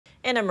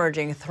An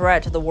emerging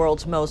threat to the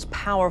world's most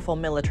powerful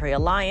military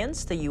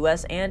alliance, the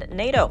U.S. and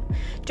NATO.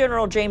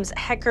 General James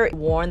Hecker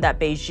warned that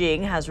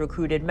Beijing has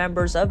recruited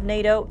members of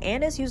NATO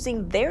and is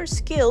using their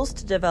skills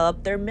to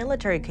develop their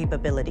military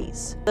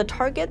capabilities. The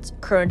targets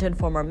current and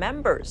former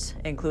members,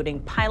 including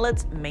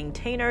pilots,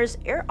 maintainers,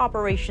 Air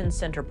Operations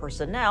Center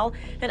personnel,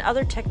 and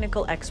other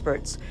technical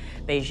experts.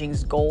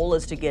 Beijing's goal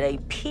is to get a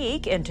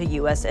peek into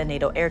U.S. and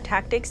NATO air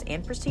tactics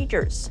and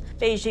procedures.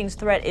 Beijing's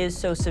threat is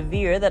so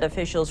severe that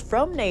officials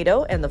from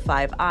NATO and the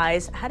Five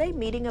Eyes had a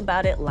meeting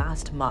about it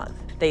last month.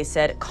 They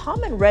said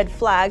common red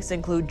flags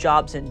include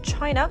jobs in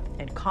China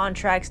and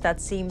contracts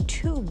that seem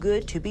too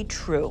good to be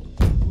true.